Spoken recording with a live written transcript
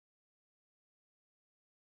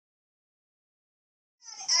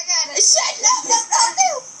said no.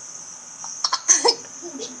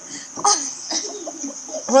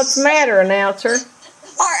 What's the matter, announcer?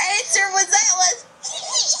 Our answer was that one.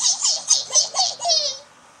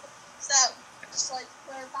 So, just like to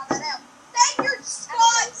clarify that out. Thank your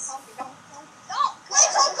spots.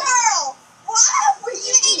 Little girl, why were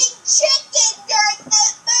you eating chicken during the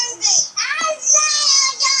movie? I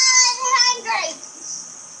got hungry.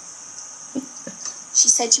 She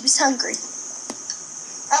said she was hungry.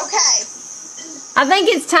 Okay. I think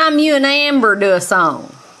it's time you and Amber do a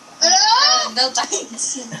song. No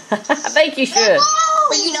thanks. I think you should.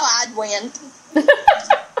 But you know I'd win.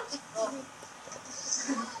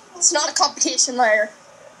 It's not a competition there.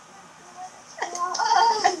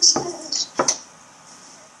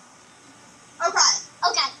 Okay.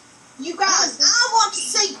 You guys, I want to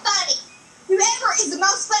see funny. Whoever is the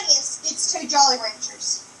most funniest gets 2 Jolly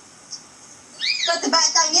Ranchers. But the bad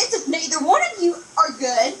thing is, if neither one of you are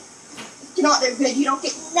good, if you're not doing good, you don't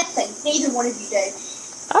get nothing. Neither one of you do.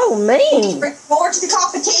 Oh, mean. Bring more to the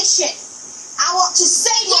competition. I want to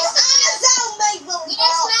see your eyes on me, little girl.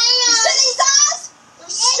 Yes, ma'am. You see these eyes? They're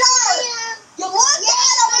sharp. You look at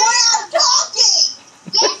them when I'm talking.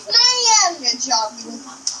 Yes, ma'am. Good job.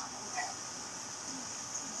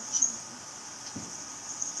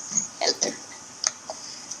 Hello.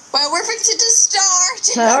 Well, we're fixing to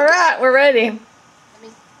start. All right, we're ready.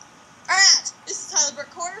 Alright, this is Tyler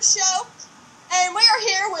Brick Quarter Show, and we are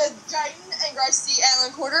here with Jayden and Gracie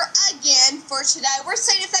Allen Quarter again for today. We're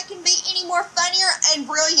seeing if they can be any more funnier and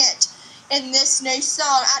brilliant in this new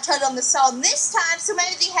song. I told them the song this time, so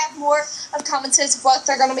maybe they have more of common sense of what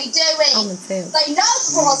they're going to be doing. Common sense. They know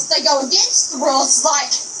the rules, they go against the rules,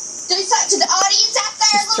 like, do something to the audience out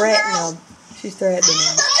there, She's little threatening girl. them. She's threatening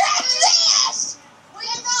them. Look at this! We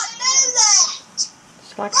did not do that!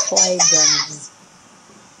 She's like a slave driver.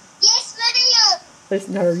 Yes, ma'am!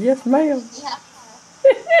 Listen to her. Yes, ma'am. Yeah.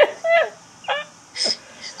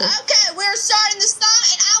 Okay, we're starting the song,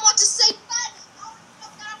 and I want to say funny.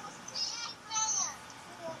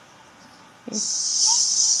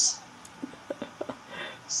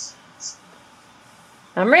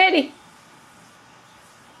 I'm ready.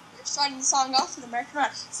 We're starting the song off with American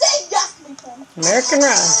Ride. Sing just me, fun. American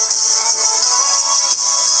Ride.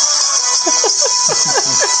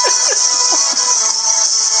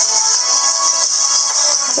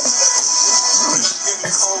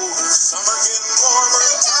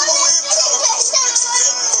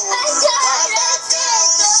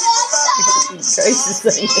 Grace is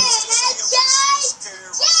singing.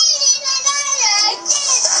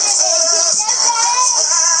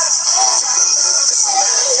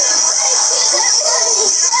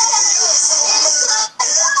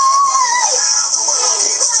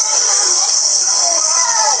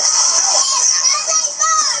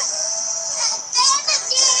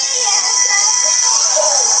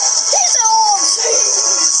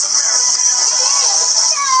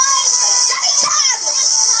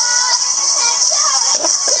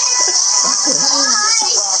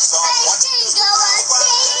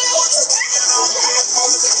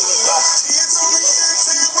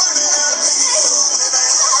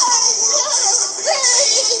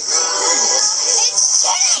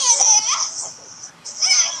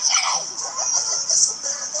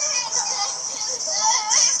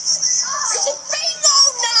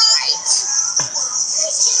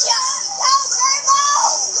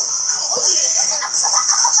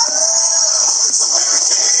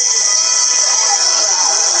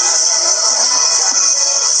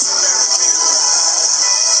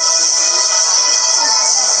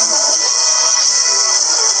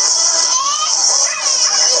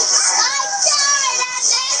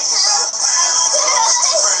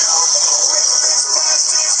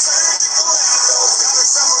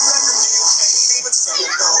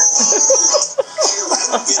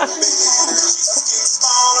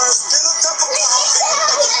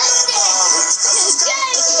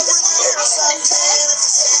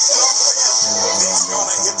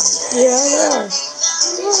 Yeah, I know.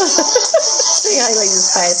 See how he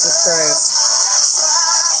just passes through.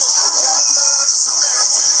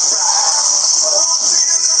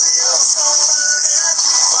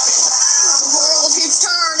 The world keeps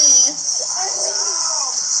turning.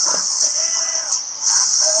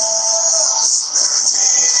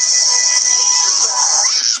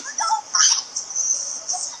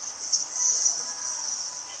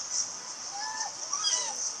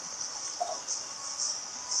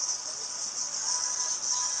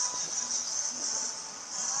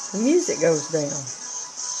 The music goes down.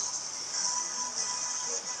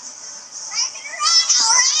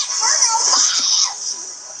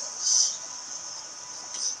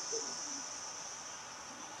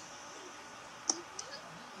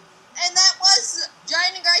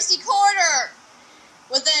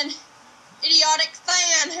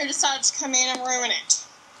 come in and ruin it.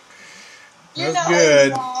 You That's know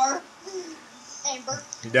good. who you are, Amber.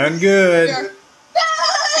 You done good.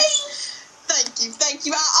 Thank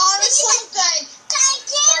you. I honestly think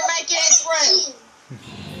they're making it through.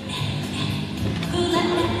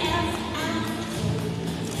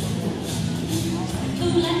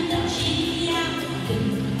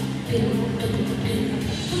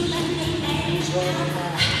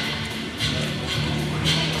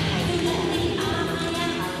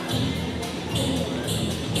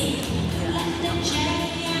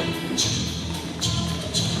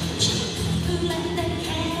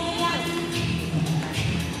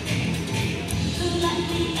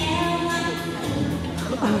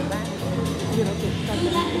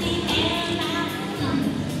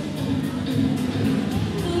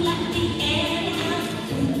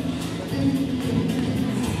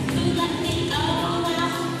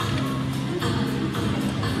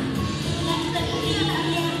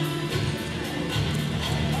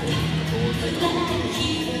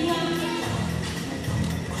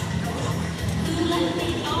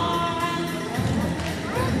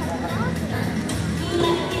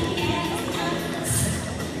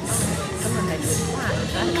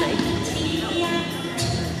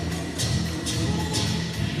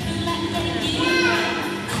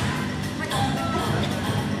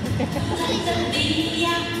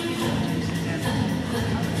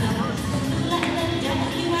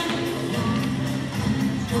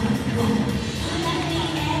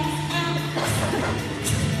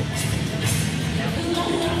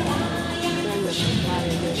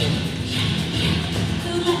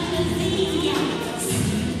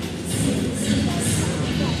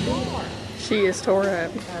 She is tore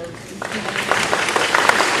up.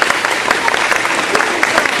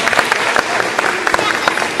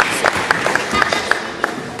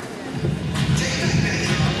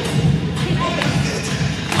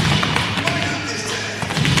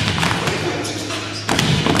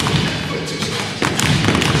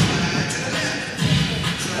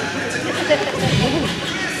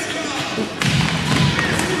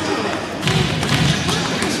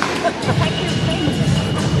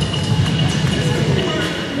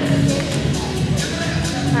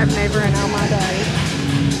 I've never in all my days.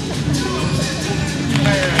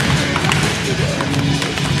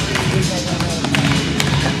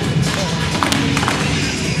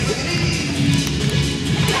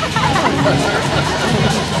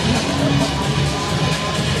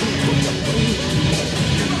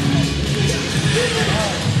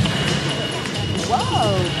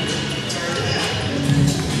 Whoa.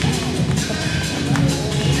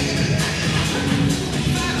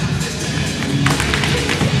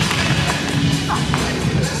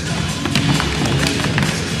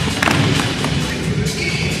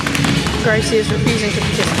 Gracie is refusing to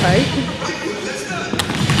participate.